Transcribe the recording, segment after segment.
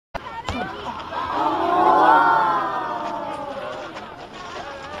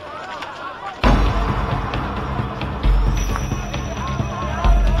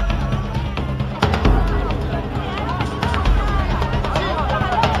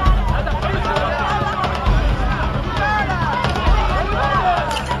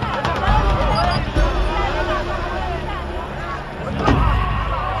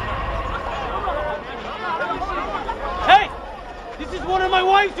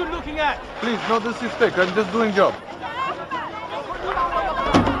Please, no disrespect. I'm just doing job.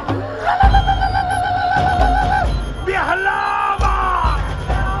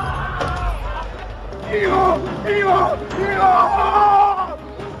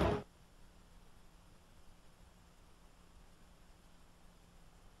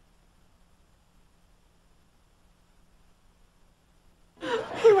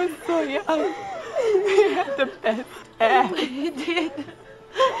 He was so young. He had the best hair. He did.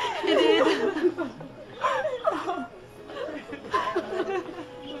 He did.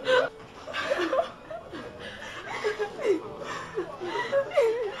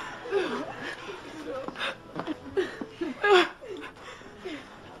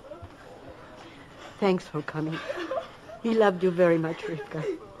 Thanks for coming. He loved you very much, Rivka.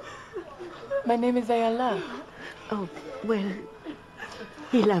 My name is Ayala. Oh, well,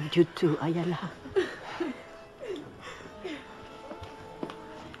 he loved you too, Ayala.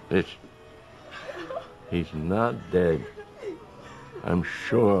 He's not dead. I'm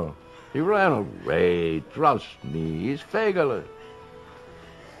sure. He ran away. Trust me. He's fegele.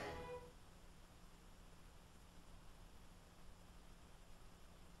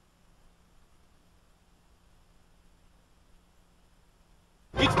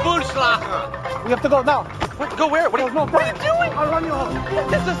 It's Bullschlager! We have to go now. What? Go where? What are you doing? I'll run you home.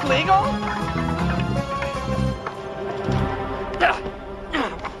 Is this legal?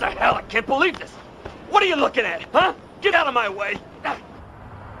 What the hell? I can't believe this. What are you looking at, huh? Get out of my way.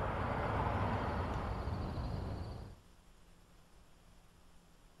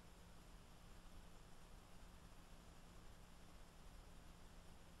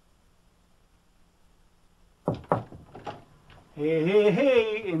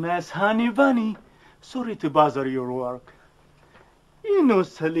 Hey, Ines, honey bunny. Sorry to bother your work. You know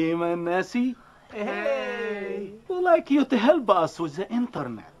Salima and Nessie? Hey. We'd like you to help us with the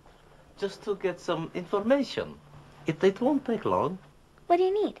internet. Just to get some information. It won't take long. What do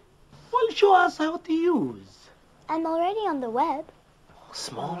you need? Well, show us how to use. I'm already on the web.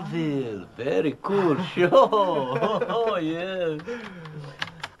 Smallville, very cool show. Oh, yeah.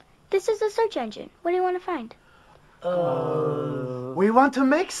 This is a search engine. What do you want to find? We want to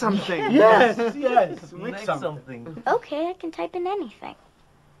make something. Yes, Make something. Okay, I can type in anything.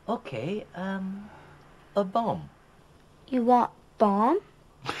 Okay, a bomb. You want bomb?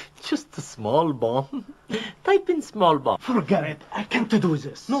 Just a small bomb. Type in small bomb. Forget it. I can't do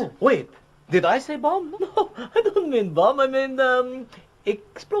this. No, wait. Did I say bomb? No, I don't mean bomb. I mean,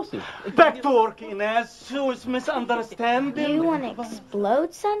 explosive. Back to work, Ines. Who's misunderstanding? You want to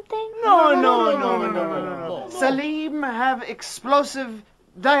explode something? No. Salim have explosive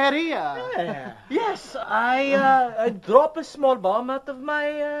diarrhea. Yes, I drop a small bomb out of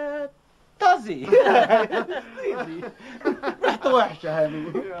my tuzzy. ريحته وحشة هذه.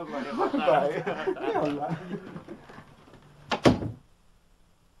 يلا.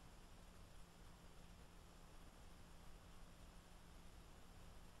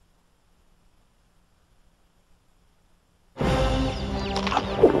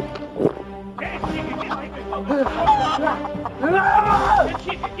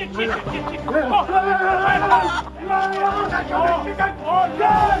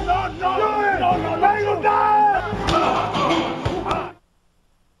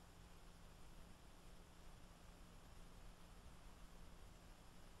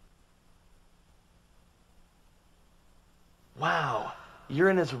 Wow. You're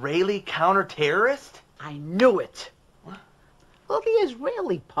an Israeli counter-terrorist? I knew it. Well, the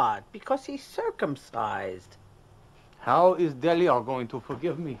Israeli part, because he's circumcised. How is Delia going to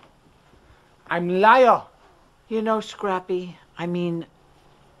forgive me? I'm liar. You know, Scrappy, I mean,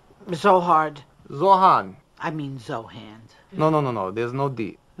 Zohard. Zohan. I mean Zohan. No. There's no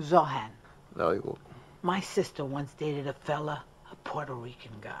D. Zohan. Very good. My sister once dated a fella, a Puerto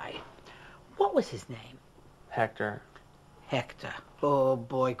Rican guy. What was his name? Hector. Hector. Oh,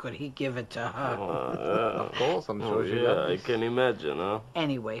 boy, could he give it to her. Of course, I'm sure she Yeah, got I this. can imagine, huh?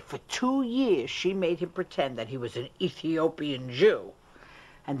 Anyway, for 2 years, she made him pretend that he was an Ethiopian Jew.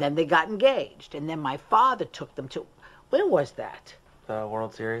 And then they got engaged. And then my father took them to... Where was that? The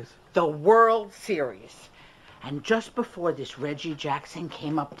World Series. The World Series. And just before this Reggie Jackson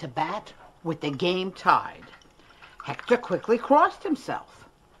came up to bat, with the game tied, Hector quickly crossed himself.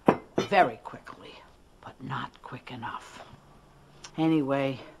 Very quickly, but not quick enough.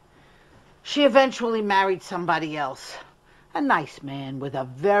 Anyway, she eventually married somebody else. A nice man with a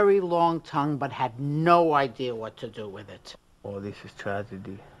very long tongue, but had no idea what to do with it. Oh, this is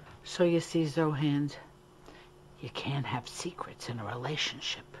tragedy. So you see, Zohan, you can't have secrets in a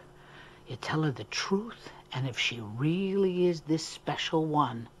relationship. You tell her the truth, and if she really is this special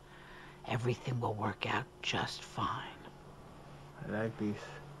one, everything will work out just fine. I like this.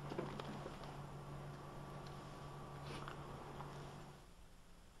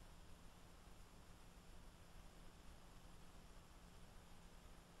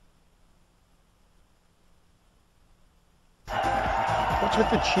 What's with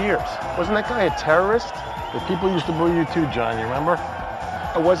the cheers? Wasn't that guy a terrorist? The people used to boo you too, John, you remember?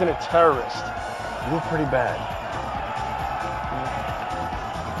 I wasn't a terrorist. You were pretty bad.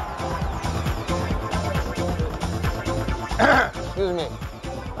 Excuse me.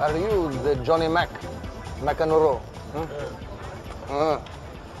 Are you the Johnny McEnroe? Huh?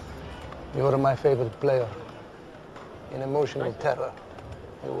 You were my favorite player. In emotional terror.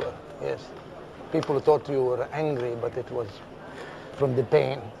 You were, yes. People thought you were angry, but it was from the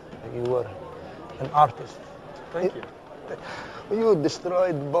pain. You were an artist. Thank you. You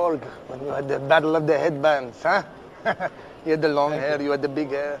destroyed Borg when you had the Battle of the Headbands, huh? You had the long hair, you had the big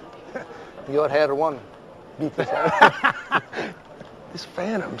hair. Your hair won. Beat his hair. This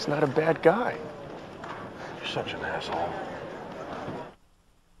Phantom's not a bad guy. You're such an asshole.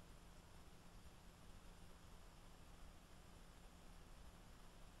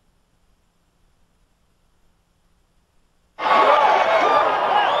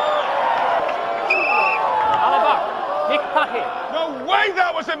 No way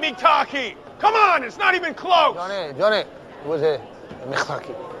that was a Mitaki! Come on, it's not even close! Johnny, it was a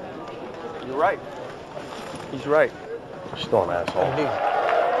Michaki. You're right. He's right. You're still an asshole. Indeed.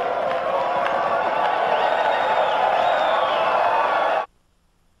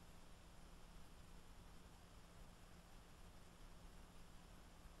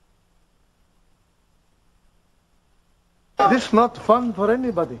 This not fun for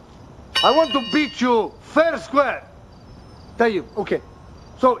anybody. I want to beat you fair square. Tell you, okay.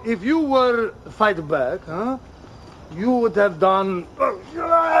 So if you were fight back, huh? You would have done.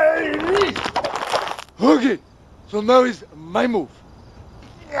 Okay. So now is my move.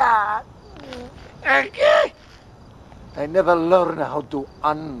 Yeah. I never learned how to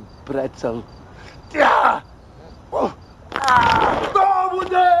unpretzel. Yeah. Oh. Oh, what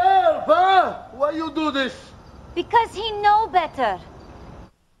the hell, huh? Why you do this? Because he know better.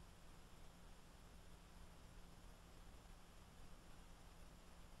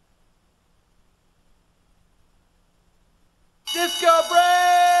 Disco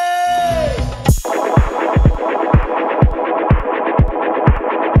break!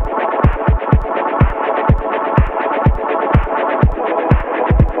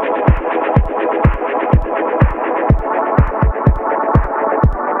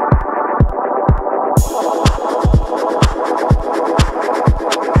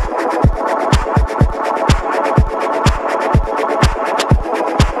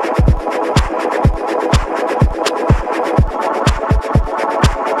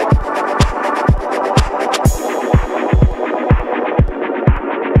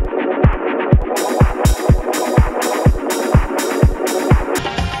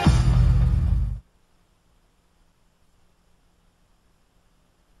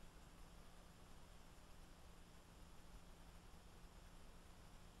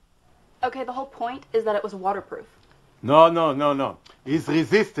 Okay, the whole point is that it was waterproof. No. It's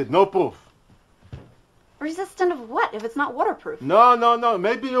resisted, no proof. Resistant of what if it's not waterproof? No.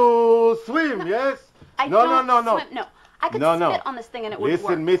 Maybe you swim, yes? I No. swim. No, I could spit on this thing and it would work.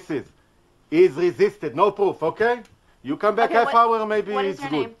 Listen, Mrs. Is resisted, no proof, okay? You come back half hour, maybe what is it's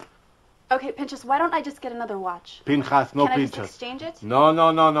your good. name? Okay, Pinchas, why don't I just get another watch? Pinchas, no Can I Pinchas. just exchange it? No.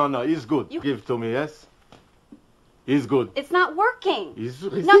 It's good. Give it to me, yes? It's good. It's not working. It's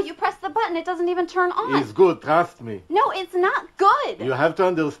No, you press the button, it doesn't even turn on. It's good, trust me. No, it's not good. You have to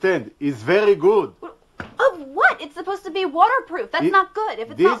understand, it's very good. Of what? It's supposed to be waterproof. That's not good.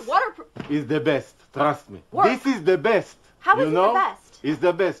 If it's not waterproof. Is the best, trust me. Work. This is the best. How is you it know? the best? It's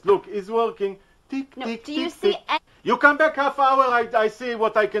the best. Look, it's working. Tick, No, tick, do you tick, see tick. You come back half hour, I see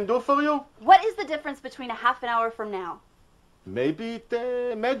what I can do for you. What is the difference between a half an hour from now? Maybe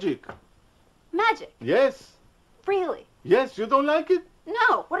it's magic. Magic. Yes. Really? Yes, you don't like it?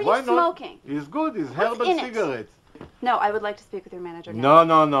 No. What are Why you not? smoking? It's good. It's What's herbal in it? cigarettes. No, I would like to speak with your manager now.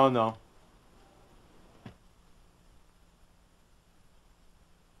 No.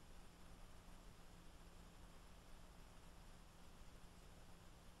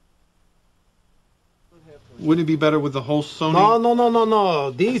 Wouldn't it be better with the whole Sony?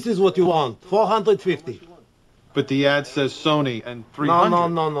 No. This is what you want. 450. But the ad says Sony and 300.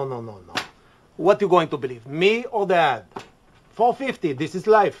 No. What you going to believe? Me or the ad? 450. This is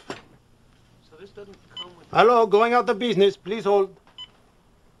life. So this doesn't come with... Hello, going out of business. Please hold.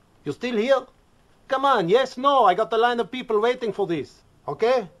 You still here? Come on. Yes, no. I got a line of people waiting for this.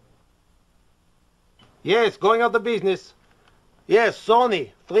 Okay? Yes, going out of business. Yes,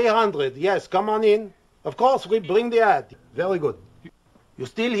 Sony. 300. Yes, come on in. Of course, we bring the ad. Very good. You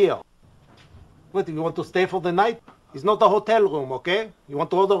still here? What, you want to stay for the night? It's not a hotel room, okay? You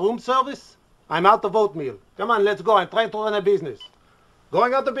want to order room service? I'm out of oatmeal. Come on, let's go. I'm trying to run a business.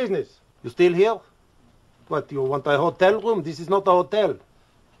 Going out of business. You still here? What, you want a hotel room? This is not a hotel.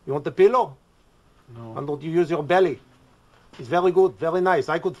 You want a pillow? No. Why don't you use your belly? It's very good, very nice.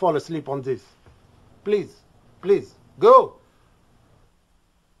 I could fall asleep on this. Please, go.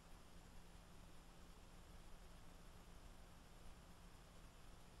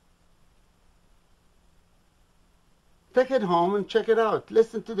 Take it home and check it out.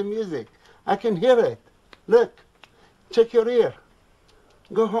 Listen to the music. I can hear it. Look, check your ear.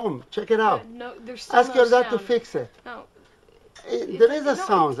 Go home, check it out. No, there's still Ask no your dad to sound. fix it. No. There is a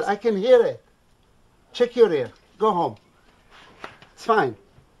sound. I can hear it. Check your ear. Go home. It's fine.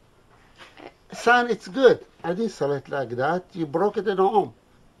 Son, it's good. I didn't sell it like that. You broke it at home.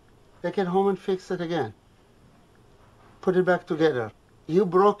 Take it home and fix it again. Put it back together. You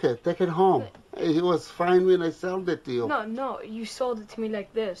broke it. Take it home. It was fine when I sold it to you. No, you sold it to me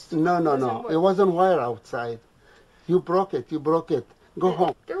like this. No. It wasn't wire outside. You broke it. Go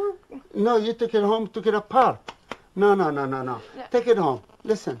home. No, you took it home, took it apart. No. Take it home.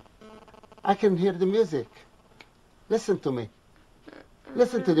 Listen. I can hear the music. Listen to me.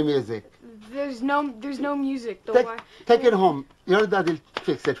 Listen to the music. There's no music though. Take it home. Your dad will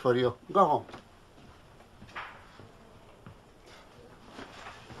fix it for you. Go home.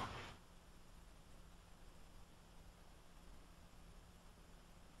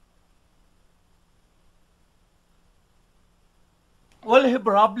 Well, he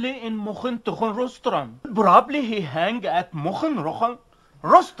probably in Mochen Tuchen restaurant. Probably he hang at Mochen Rochen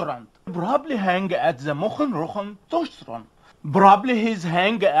restaurant. Probably hang at the Mochen Rochen restaurant. Probably he's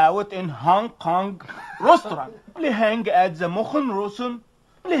hang out in Hong Kong restaurant. Probably hang at the Mochen Rochen.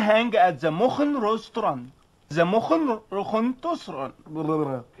 Probably hang at the Mochen restaurant. The Mochen Rochen restaurant.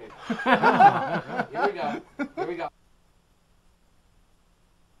 Here we go.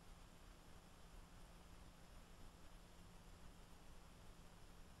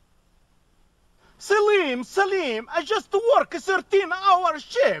 Salim, I just work a 13-hour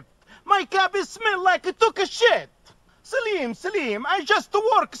shift. My cabin smell like it took a shit. Salim, I just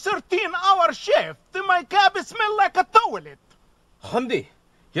work 13-hour shift. My cabin smell like a toilet. Hamdi,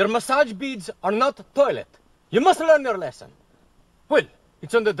 your massage beads are not toilet. You must learn your lesson. Well,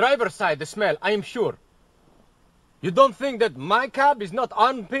 it's on the driver's side, the smell, I am sure. You don't think that my cab is not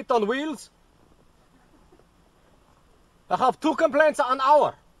armpit on wheels? I have 2 complaints an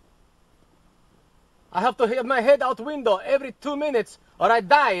hour. I have to have my head out window every 2 minutes or I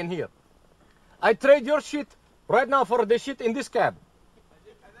die in here. I trade your shit right now for the shit in this cab.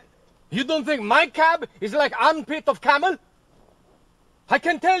 You don't think my cab is like armpit of camel? I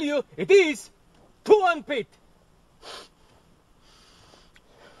can tell you it is 2 armpit.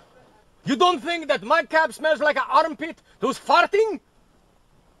 You don't think that my cab smells like an armpit who's farting?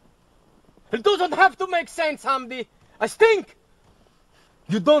 It doesn't have to make sense, Hamdi. I stink.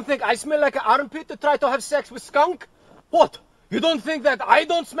 You don't think I smell like an armpit to try to have sex with skunk? What? You don't think that I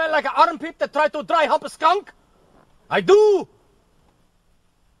don't smell like an armpit that try to dry hump a skunk? I do.